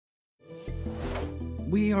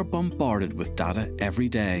We are bombarded with data every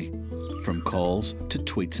day, from calls to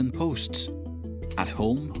tweets and posts. At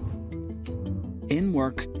home, in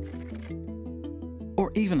work,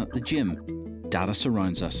 or even at the gym, data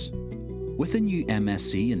surrounds us. With the new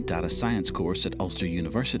MSc in Data Science course at Ulster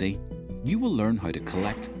University, you will learn how to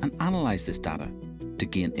collect and analyse this data to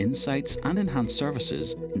gain insights and enhance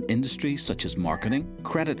services in industries such as marketing,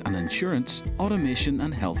 credit and insurance, automation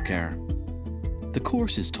and healthcare. The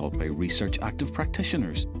course is taught by research active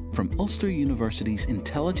practitioners from Ulster University's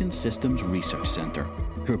Intelligent Systems Research Centre,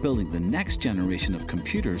 who are building the next generation of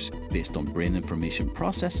computers based on brain information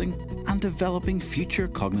processing and developing future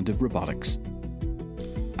cognitive robotics.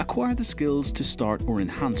 Acquire the skills to start or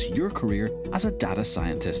enhance your career as a data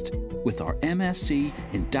scientist with our MSc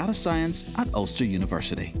in Data Science at Ulster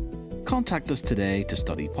University. Contact us today to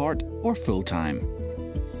study part or full-time.